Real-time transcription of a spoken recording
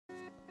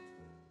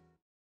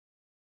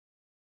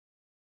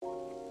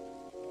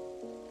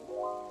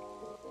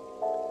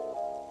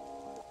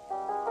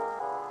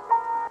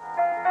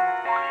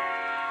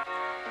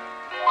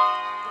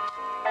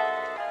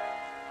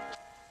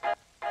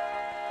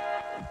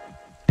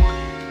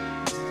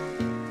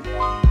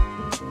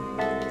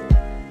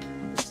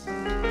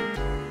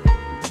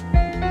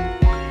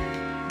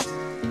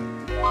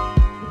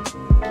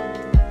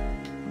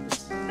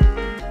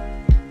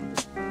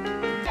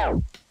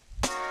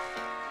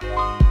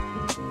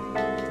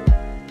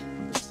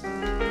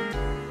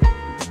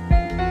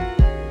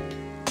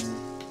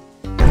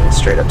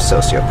straight up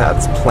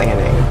sociopaths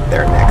planning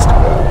their next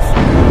move.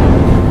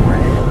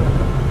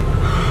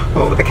 Right.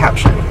 Oh, the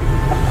caption.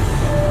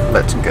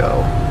 Let's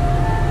go.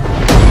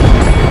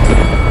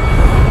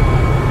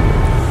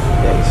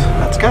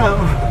 Let's go.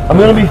 I'm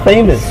gonna be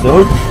famous,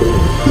 dude.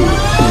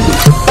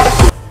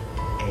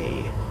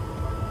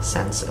 A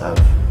sense of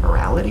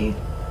morality.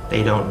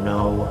 They don't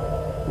know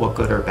what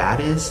good or bad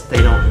is.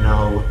 They don't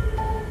know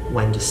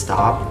when to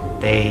stop.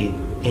 They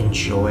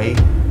enjoy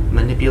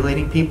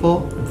manipulating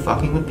people and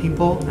fucking with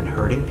people and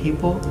hurting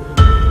people.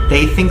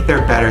 They think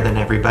they're better than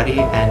everybody,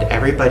 and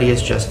everybody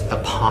is just a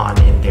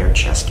pawn in their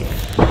chess game.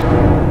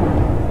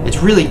 It's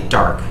really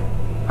dark.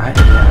 I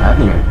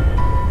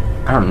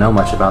don't know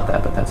much about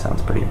that, but that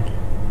sounds pretty,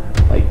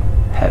 like,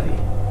 heavy.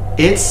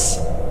 It's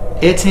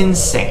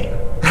insane.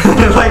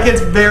 Like, it's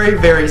very,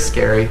 very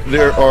scary.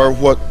 There are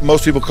what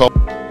most people call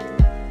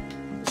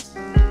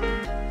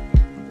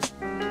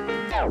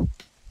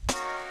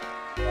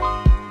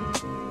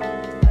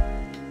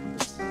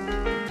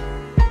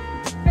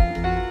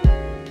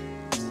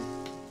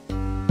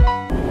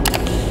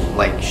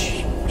like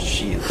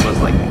she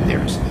was like,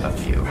 there's a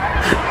few.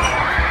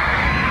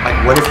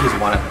 Like, what if he's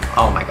one of them?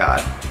 Oh my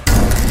god.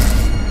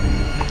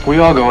 We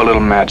all go a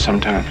little mad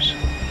sometimes.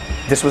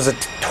 This was a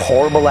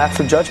horrible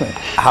lapse of judgment.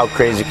 How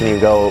crazy can you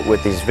go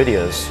with these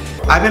videos?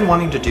 I've been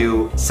wanting to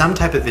do some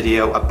type of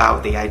video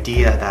about the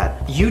idea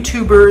that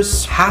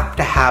YouTubers have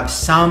to have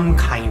some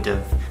kind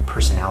of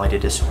personality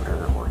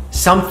disorder or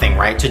something,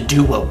 right, to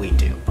do what we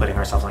do. Putting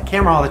ourselves on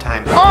camera all the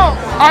time. Oh,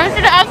 I was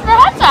gonna ask for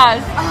hot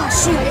sauce. Oh,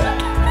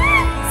 shoot.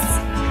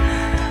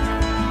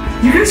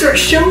 You're gonna start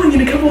showing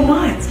in a couple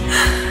months.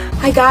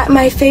 I got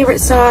my favorite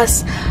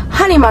sauce,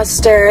 honey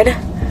mustard.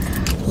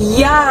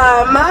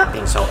 Yum!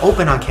 Being so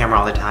open on camera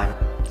all the time.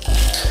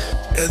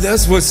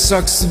 That's what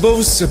sucks the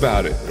most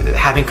about it.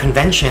 Having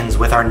conventions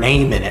with our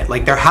name in it.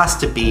 Like, there has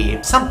to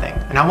be something.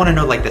 And I want to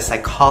know, like, the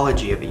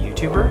psychology of a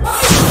YouTuber.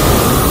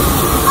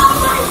 Oh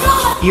my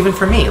God! Even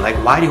for me, like,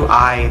 why do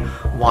I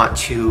want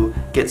to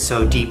get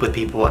so deep with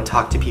people and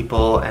talk to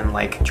people and,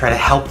 like, try to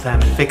help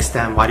them and fix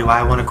them? Why do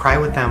I want to cry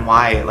with them?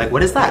 Why? Like,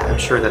 what is that? I'm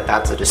sure that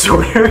that's a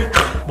disorder.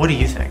 What do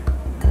you think?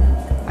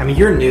 I mean,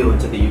 you're new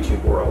into the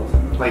YouTube world.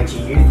 Like, do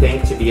you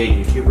think to be a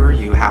YouTuber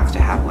you have to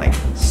have, like,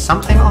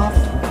 something off?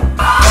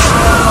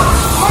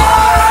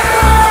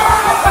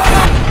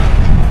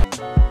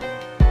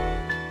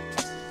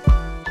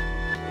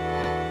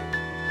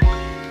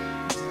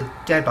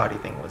 Dead body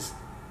thing was,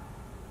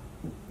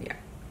 yeah,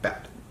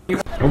 bad.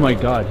 Oh my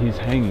god, he's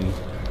hanging.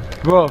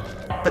 Bro.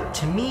 But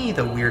to me,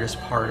 the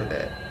weirdest part of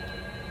it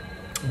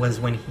was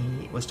when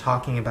he was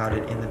talking about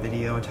it in the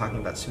video and talking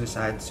about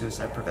suicide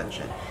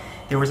prevention.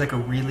 There was like a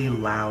really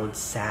loud,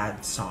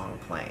 sad song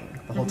playing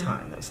the whole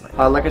time. It was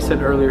Like I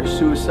said earlier,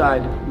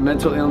 suicide,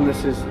 mental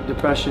illnesses,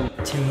 depression.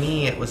 To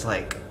me, it was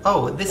like,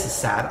 oh, this is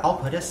sad. I'll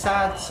put a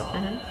sad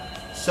song.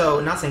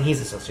 So, not saying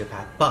he's a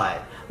sociopath,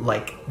 but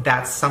like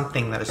that's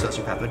something that a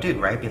sociopath would do,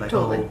 right? Be like,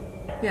 totally. Oh,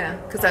 yeah,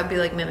 because that would be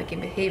like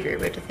mimicking behavior.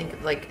 We have to think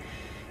of like,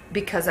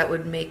 because that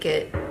would make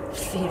it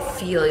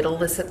feel, it'll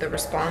elicit the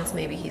response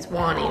maybe he's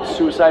wanting.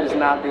 Suicide is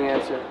not the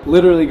answer.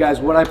 Literally, guys,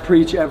 what I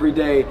preach every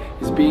day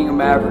is being a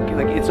maverick.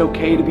 Like, it's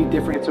okay to be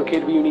different. It's okay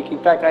to be unique.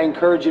 In fact, I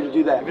encourage you to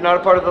do that. If you're not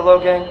a part of the Low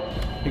Gang,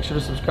 make sure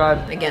to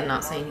subscribe. Again,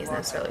 not saying he's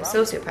necessarily a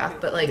sociopath,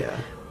 but like,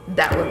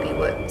 that would be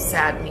what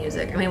sad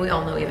music. I mean, we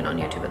all know even on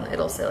YouTube, and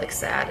it'll say like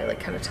sad. It like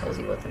kind of tells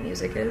you what the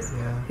music is.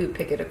 Yeah. You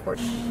pick it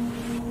accordingly.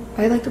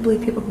 I like to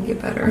believe people can get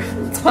better.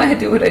 That's why I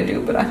do what I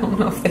do, but I don't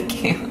know if they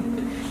can.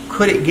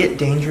 Could it get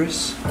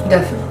dangerous?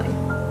 Definitely.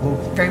 Ooh.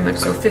 Very much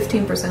so.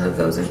 15% of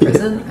those in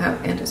prison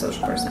have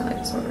antisocial personality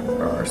disorder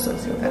or are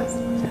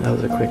sociopaths. Yeah, that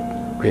was a quick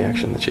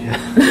reaction that she had.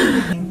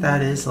 I think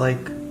that is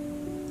like,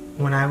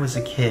 when I was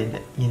a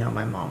kid, you know,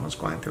 my mom was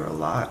going through a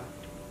lot.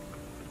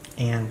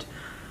 And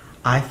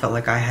I felt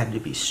like I had to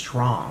be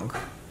strong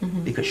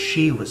because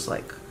she was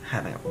like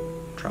having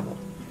trouble.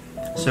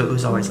 So it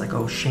was always like,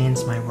 oh,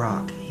 Shane's my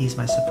rock. He's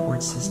my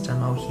support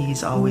system. Oh,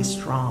 he's always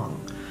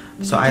strong.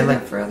 So I like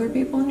that for other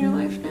people in your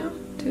life now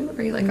too.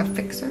 Are you like a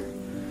fixer?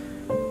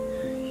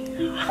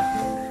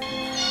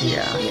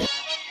 Yeah.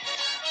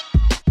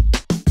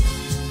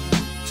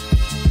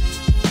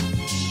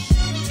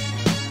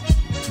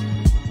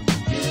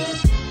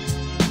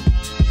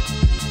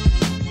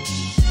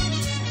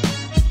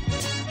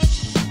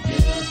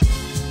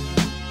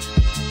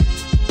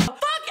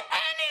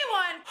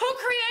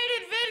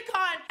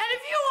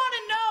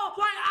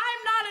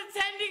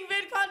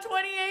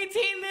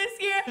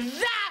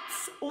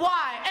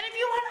 Why? And if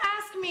you want to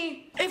ask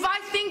me if I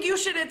think you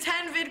should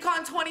attend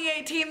VidCon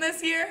 2018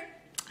 this year,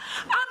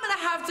 I'm gonna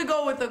have to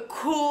go with a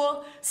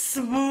cool,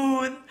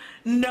 smooth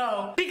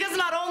No. Because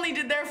not only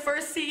did their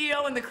first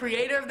CEO and the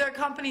creator of their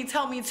company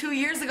tell me 2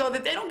 years ago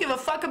that they don't give a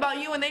fuck about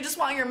you and they just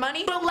want your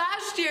money, but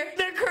last year,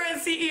 their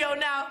current CEO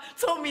now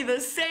told me the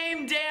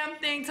same damn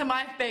thing to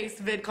my face,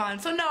 VidCon.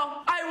 So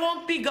no, I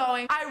won't be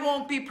going. I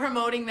won't be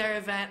promoting their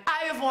event.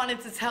 I have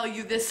wanted to tell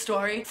you this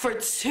story for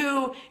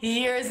 2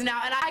 years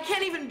now, and I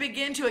can't even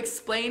begin to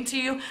explain to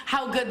you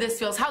how good this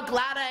feels, how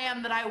glad I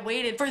am that I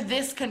waited for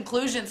this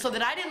conclusion so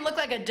that I didn't look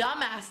like a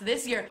dumbass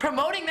this year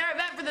promoting their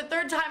event for the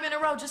 3rd time in a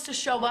row just to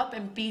show up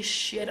and be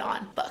shit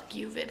on. Fuck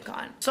you,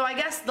 VidCon. So I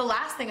guess the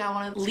last thing I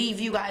want to leave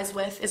you guys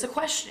with is a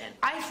question.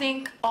 I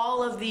think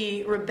all of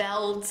the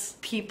rebelled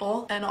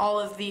people and all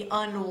of the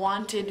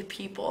unwanted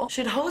people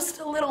should host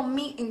a little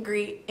meet and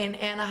greet in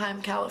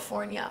Anaheim,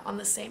 California on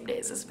the same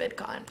days as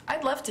VidCon.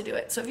 I'd love to do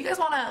it. So if you guys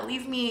want to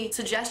leave me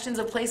suggestions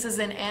of places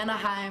in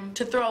Anaheim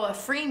to throw a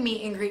free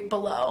meet and greet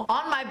below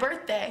on my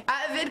birthday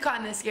at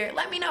VidCon this year,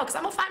 let me know, because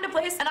I'm gonna find a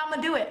place and I'm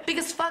gonna do it.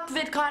 Because fuck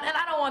VidCon, and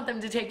I don't want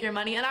them to take your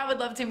money, and I would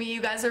love to meet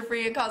you guys for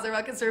free and cause a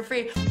ruckus for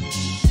free.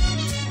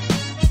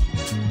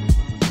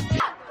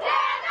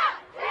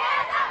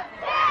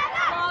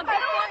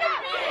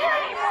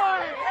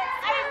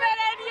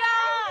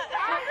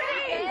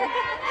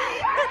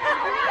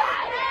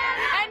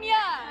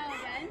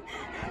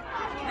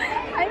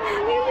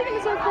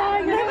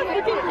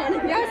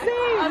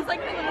 I was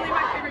like literally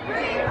my favorite girl.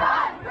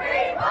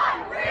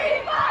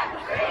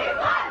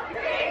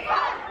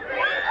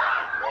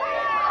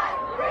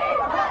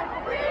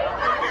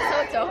 So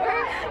it's over?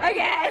 I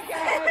guess.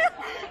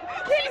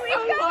 Can we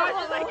go?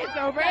 Like it's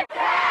over.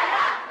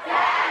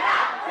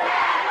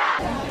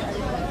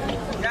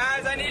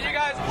 Guys, I need you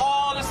guys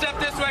all to step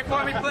this way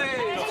for me,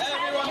 please.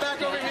 Everyone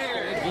back over here.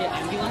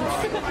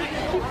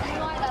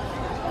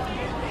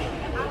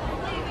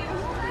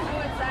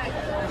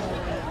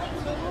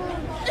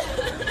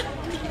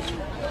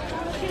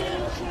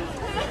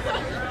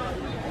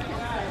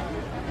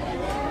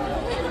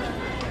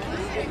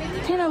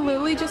 Tana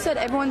literally just said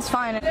everyone's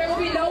fine. There will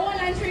be no one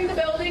entering the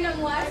building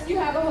unless you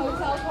have a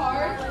hotel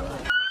card.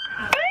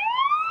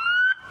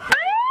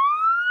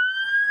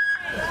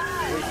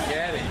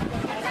 Get it.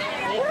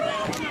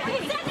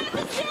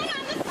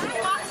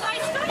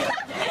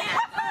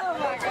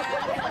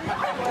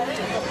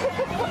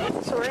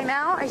 So right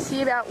now I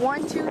see about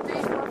 1, 2,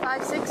 3, 4,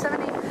 5, 6,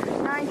 7, 8,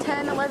 9,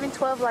 10, 11,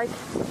 12, like,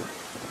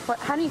 what,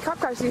 how many cop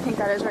cars do you think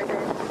that is right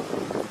there?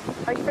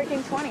 Like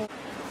freaking 20.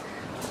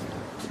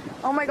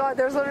 Oh my god,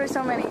 there's literally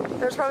so many.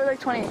 There's probably like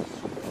 20.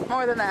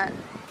 More than that.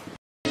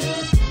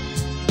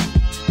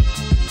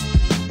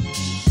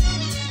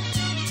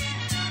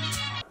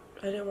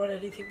 I didn't want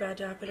anything bad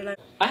to happen, and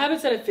I have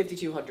it set at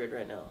 5,200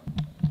 right now.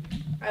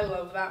 I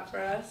love that for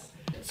us.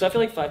 So I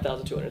feel like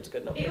 5,200 is a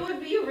good number. It would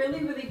be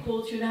really, really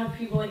cool too to have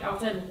people like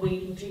outside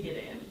waiting to get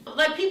in.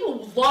 Like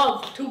people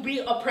love to be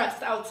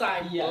oppressed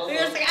outside. Yeah. They're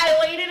just like, I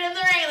waited in the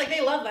rain. Like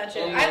they love that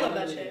shit. I love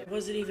that shit. It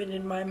wasn't even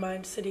in my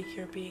mind sitting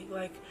here being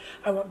like,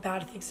 I want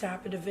bad things to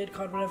happen to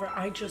VidCon, whatever.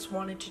 I just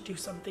wanted to do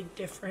something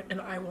different and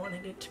I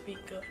wanted it to be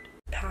good.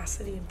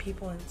 Capacity and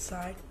people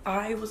inside.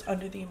 I was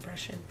under the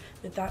impression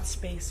that that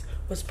space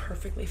was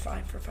perfectly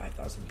fine for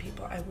 5,000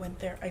 people. I went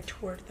there, I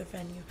toured the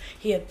venue.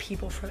 He had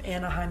people from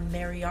Anaheim,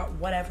 Marriott,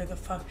 whatever the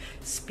fuck,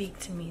 speak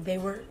to me. They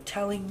were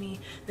telling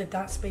me that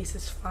that space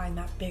is fine,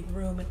 that big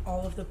room and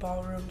all of the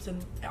ballrooms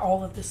and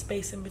all of the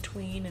space in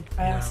between. And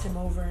I asked him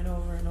over and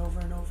over and over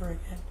and over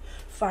again,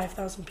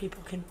 5,000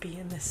 people can be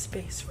in this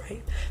space,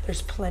 right?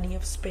 There's plenty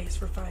of space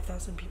for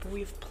 5,000 people. We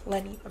have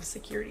plenty of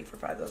security for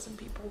 5,000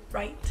 people,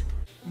 right?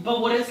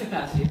 But what is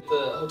capacity? The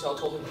hotel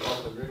told me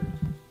 1,200,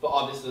 but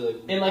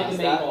obviously in like the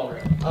main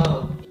ballroom.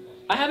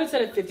 I have it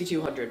set at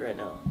 5,200 right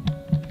now.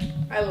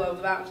 I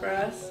love that for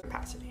us.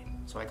 Capacity.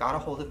 So I got a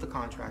hold of the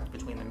contract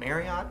between the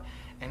Marriott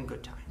and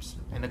Good Times,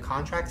 and the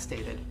contract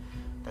stated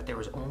that there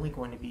was only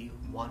going to be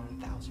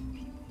 1,000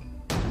 people.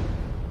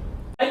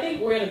 I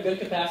think we're in a good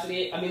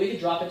capacity. I mean, we could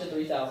drop it to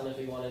 3,000 if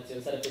we wanted to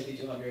instead of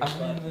 5,200.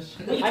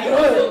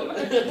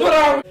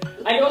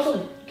 I could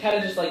also kind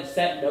of just like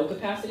set no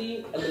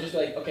capacity and then just be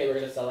like, okay, we're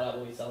gonna sell it out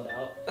when we sell it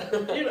out.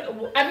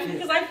 I mean,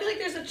 because I feel like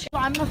there's a chance.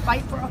 I'm gonna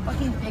fight for a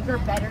fucking bigger,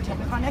 better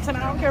Technicon next time.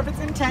 I don't care if it's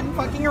in 10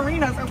 fucking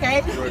arenas,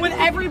 okay? With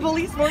every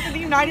police force in the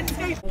United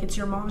States. It's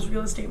your mom's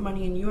real estate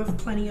money and you have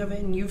plenty of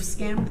it and you've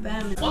scammed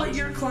them. What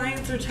your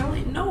clients are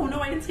telling. No,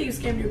 I didn't say you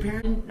scammed your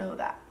parents. I didn't know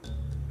that.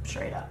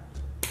 Straight up.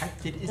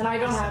 And I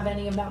don't have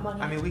any of that money.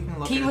 I mean, we can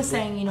look. He was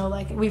saying, you know,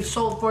 like we've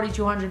sold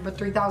 4,200, but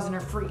 3,000 are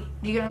free.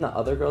 Do you get The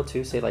other girl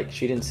too say like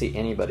she didn't see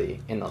anybody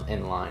in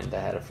line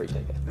that had a free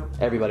ticket. Nope.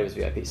 Everybody was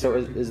VIP. So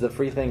is the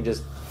free thing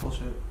just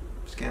bullshit?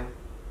 Scam.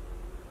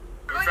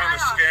 We found a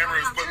scammer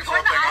who's putting something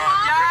on,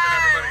 ripping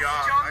everybody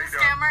off. The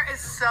scammer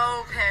is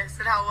so pissed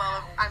at how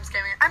well I'm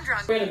scamming. I'm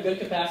drunk. We're in a good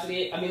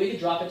capacity. I mean, we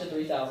could drop it to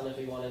 3,000 if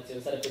we wanted to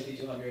instead of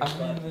 5,200.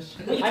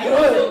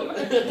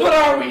 What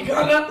are we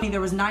gonna? There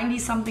was 90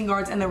 something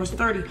guards and there was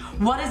 30.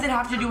 What does it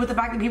have to do with the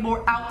fact that people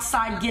were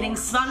outside getting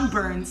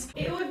sunburns?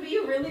 It would be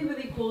really,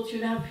 really cool too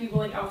to have people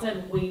like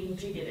outside waiting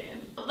to get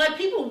in. Like,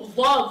 people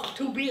love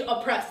to be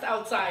oppressed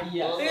outside.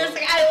 Yeah. They're just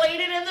like, I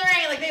waited in the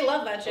rain. Like, they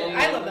love that shit.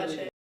 I love that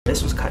shit.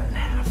 This was cut in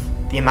half.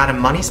 The amount of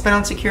money spent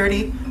on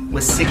security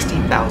was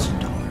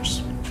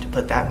 $60,000. To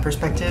put that in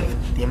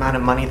perspective, the amount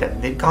of money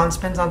that VidCon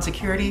spends on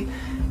security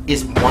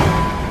is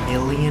 $1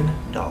 million.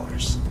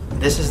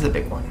 This is the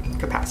big one,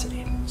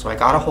 capacity. So I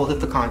got a hold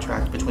of the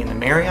contract between the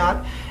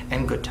Marriott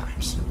and Good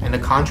Times, and the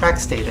contract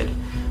stated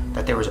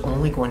that there was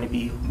only going to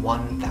be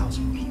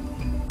 1,000 people.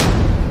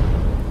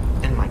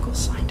 And Michael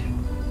signed it.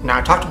 Now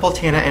I talked to both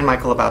Tana and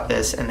Michael about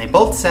this, and they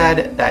both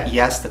said that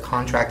yes, the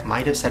contract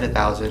might have said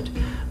 1,000,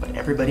 but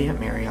everybody at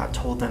Marriott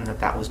told them that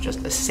that was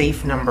just a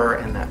safe number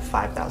and that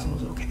 5,000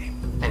 was okay.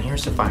 And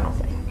here's the final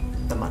thing,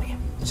 the money.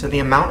 So the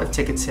amount of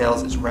ticket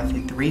sales is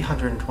roughly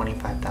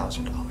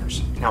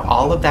 $325,000. Now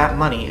all of that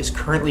money is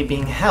currently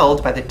being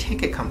held by the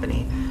ticket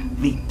company,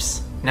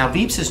 Veeps. Now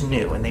Veeps is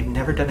new and they've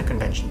never done a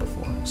convention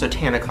before, so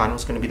TanaCon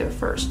was going to be their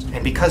first.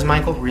 And because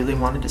Michael really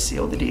wanted to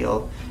seal the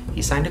deal,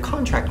 he signed a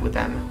contract with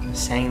them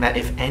saying that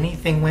if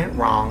anything went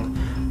wrong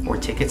or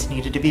tickets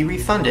needed to be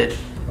refunded,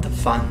 the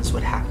funds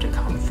would have to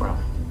come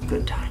from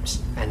Good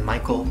Times. And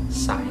Michael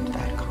signed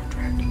that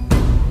contract.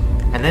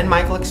 And then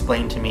Michael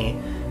explained to me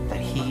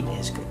that he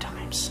is Good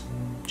Times.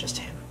 Just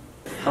him.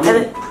 How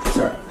many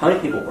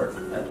people work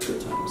at Good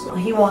Times?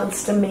 He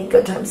wants to make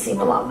Good Times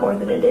seem a lot more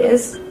than it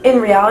is. In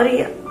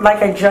reality,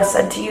 like I just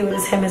said to you, it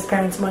is him, his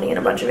parents' money, and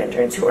a bunch of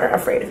interns who are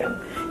afraid of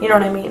him. You know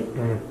what I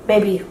mean?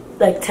 Maybe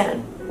like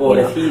 10. Well,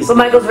 if he's... But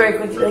Michael's very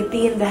quick, like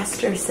the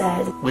investor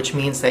said. Which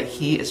means that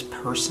he is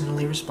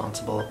personally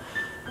responsible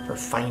for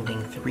finding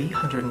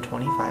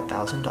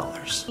 $325,000.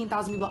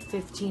 15,000 people,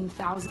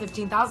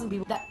 15,000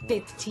 people, that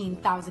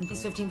 15,000,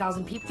 these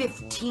 15,000 people,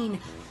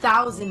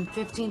 15,000 people,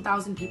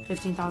 15,000 people,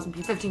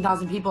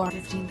 15,000 people are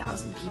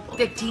 15,000 people,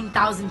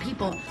 15,000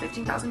 people,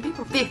 15,000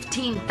 people,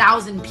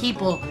 15,000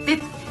 people,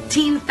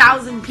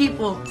 15,000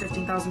 people,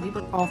 15,000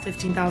 people, all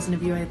 15,000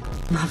 of you, I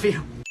love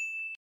you.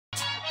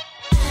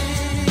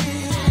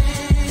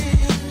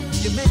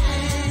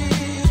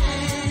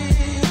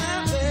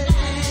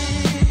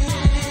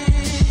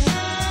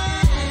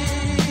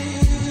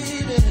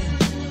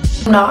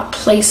 I'm not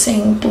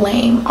placing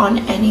blame on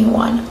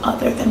anyone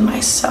other than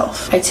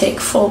myself. I take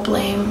full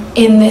blame.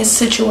 In this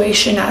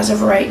situation as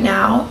of right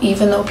now,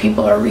 even though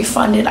people are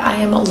refunded, I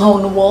am a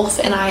lone wolf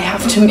and I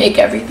have to make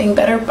everything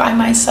better by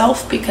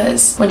myself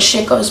because when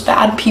shit goes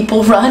bad,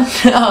 people run.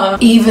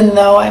 Even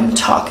though I'm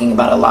talking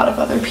about a lot of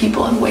other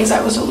people and ways I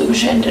was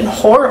illusioned and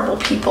horrible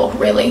people,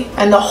 really,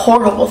 and the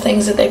horrible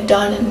things that they've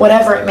done and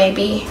whatever it may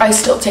be, I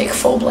still take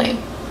full blame.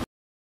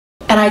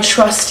 And I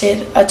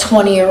trusted a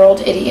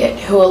 20-year-old idiot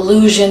who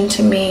illusioned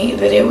to me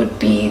that it would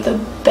be the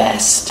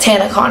best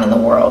TanaCon in the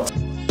world.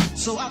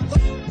 So I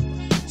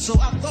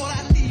thought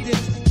I needed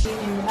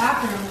in the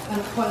bathroom and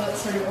the toilet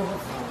started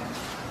overflowing.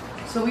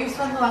 So we've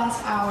spent the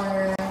last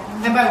hour,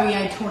 and by we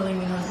I totally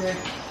mean 100,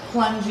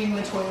 plunging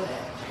the toilet.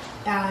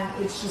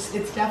 And it's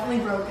definitely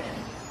broken.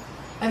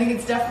 I think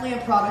it's definitely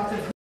a product of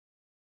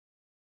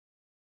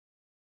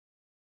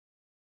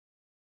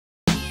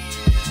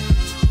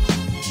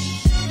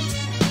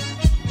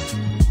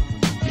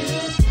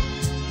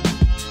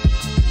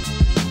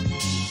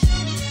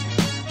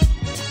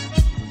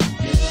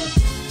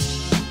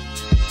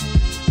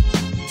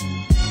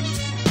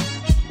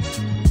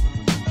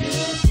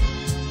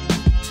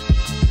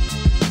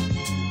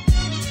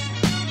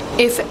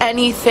If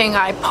anything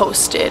I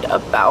posted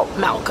about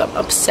Malcolm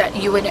upset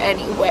you in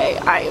any way,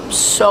 I am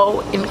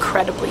so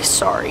incredibly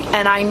sorry.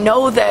 And I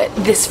know that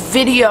this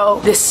video,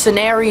 this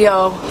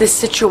scenario, this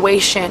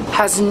situation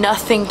has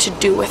nothing to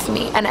do with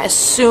me. And as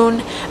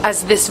soon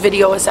as this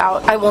video is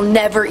out, I will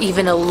never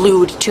even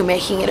allude to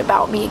making it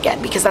about me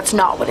again because that's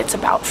not what it's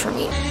about for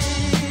me.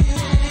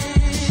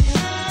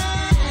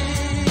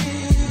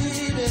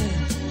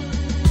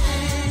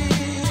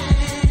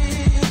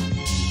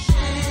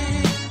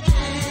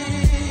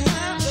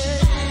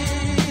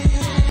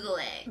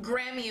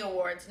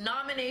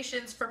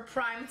 Nominations for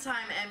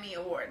Primetime Emmy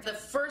Award. The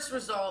first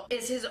result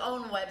is his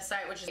own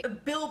website, which is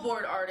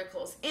Billboard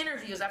articles,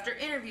 interviews after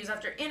interviews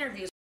after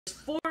interviews,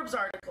 Forbes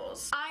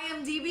articles,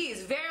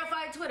 IMDb's,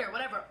 verified Twitter,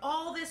 whatever,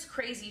 all this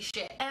crazy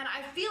shit. And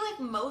I feel like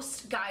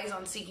most guys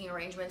on Seeking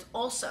Arrangements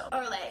also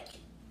are like,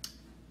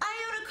 I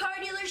own a car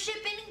dealership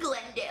in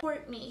Glendale.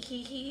 Support me,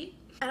 hee hee.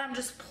 And I'm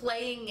just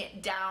playing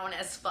it down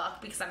as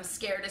fuck because I'm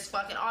scared as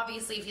fuck. And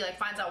obviously if he like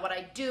finds out what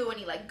I do and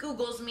he like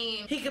Googles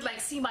me, he could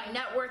like see my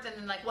net worth and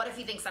then like what if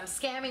he thinks I'm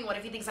scamming? What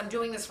if he thinks I'm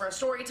doing this for a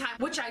story time?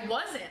 Which I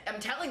wasn't. I'm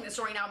telling this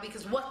story now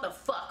because what the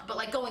fuck? But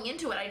like going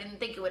into it, I didn't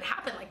think it would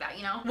happen like that,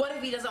 you know? What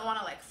if he doesn't want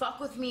to like fuck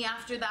with me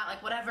after that,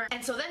 like whatever?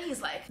 And so then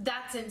he's like,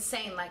 that's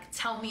insane. Like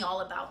tell me all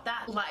about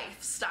that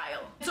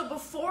lifestyle. So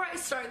before I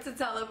start to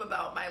tell him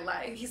about my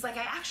life, he's like,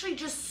 I actually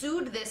just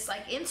sued this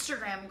like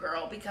Instagram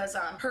girl because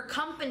her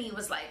company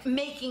was like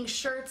making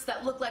shirts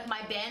that look like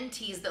my band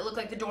tees that look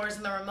like the Doors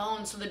and the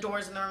Ramones, so the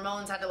Doors and the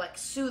Ramones had to like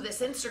sue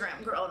this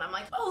Instagram girl. And I'm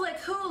like, oh, like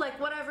who, like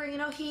whatever, you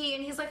know, and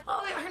he's like,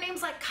 oh, her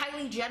name's like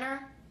Kylie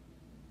Jenner.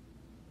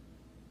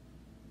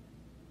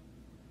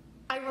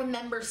 I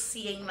remember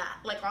seeing that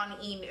like on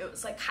E!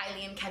 News, like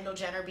Kylie and Kendall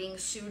Jenner being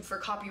sued for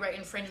copyright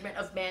infringement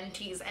of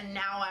manatees, and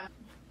now I'm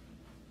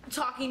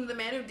talking to the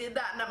man who did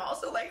that, and I'm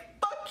also like,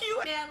 fuck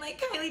you, man,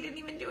 like Kylie didn't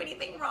even do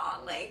anything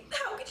wrong, like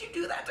how could you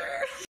do that to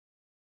her?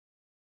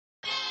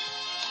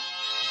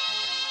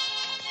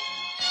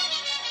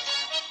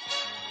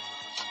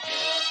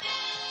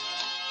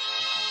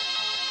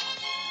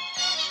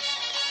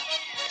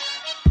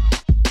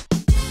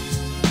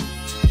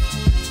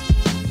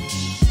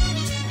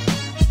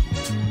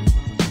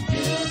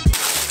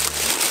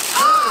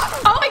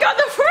 Oh my god,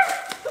 the fur!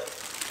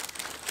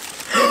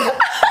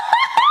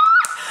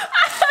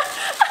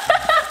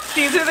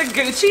 These are the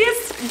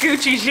Gucciest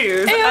Gucci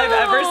shoes I've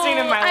ever seen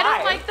in my life. I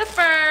don't like the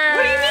fur.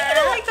 What do you mean you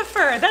don't like the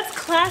fur? That's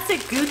classic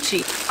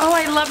Gucci. Oh,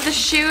 I love the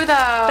shoe though.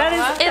 That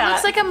is It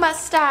looks like a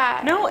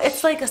mustache. No,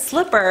 it's like a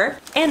slipper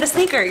and a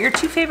sneaker. Your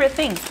two favorite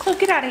things. Chloe,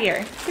 get out of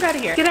here. Get out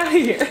of here. Get out of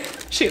here.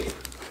 Shoe.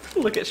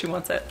 Look at, she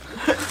wants it.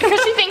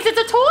 Because she thinks it's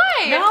a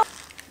toy. No.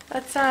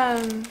 That's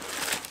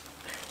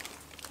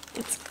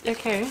it's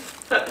okay.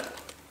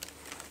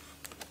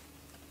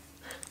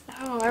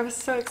 Oh, I was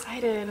so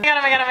excited. Oh my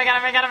god, oh my god,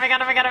 oh my god, oh my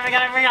god, oh my god, oh my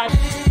god, oh my god, oh my god.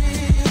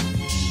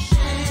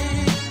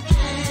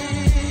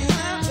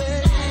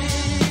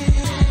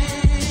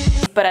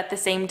 But at the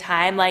same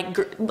time, like,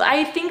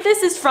 I think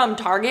this is from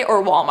Target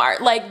or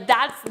Walmart. Like,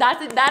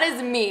 that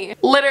is me,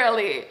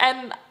 literally,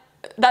 and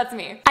that's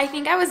me. I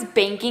think I was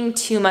banking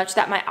too much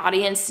that my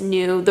audience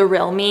knew the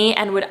real me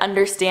and would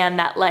understand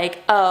that,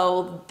 like,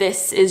 oh,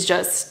 this is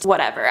just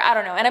whatever. I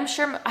don't know, and I'm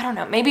sure, I don't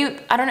know, maybe,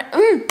 I don't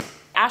know.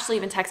 Ashley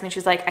even texted me, she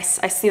was like, I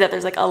see that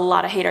there's like a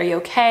lot of hate, are you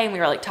okay? And we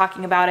were like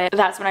talking about it.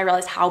 That's when I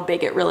realized how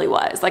big it really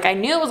was. Like I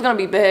knew it was gonna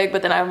be big,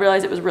 but then I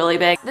realized it was really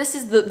big. This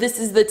is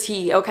the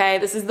tea, okay?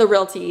 This is the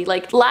real tea.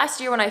 Like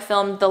last year when I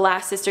filmed the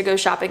last Sister Goes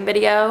Shopping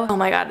video, oh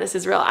my God, this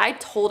is real. I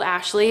told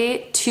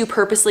Ashley to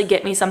purposely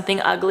get me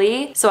something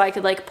ugly so I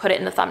could like put it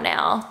in the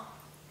thumbnail.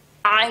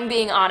 I'm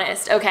being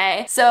honest,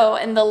 okay? So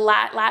in the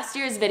last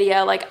year's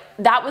video, like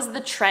that was the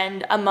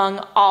trend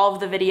among all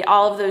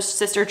of those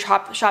sister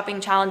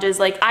shopping challenges.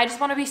 Like I just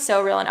want to be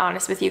so real and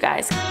honest with you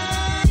guys.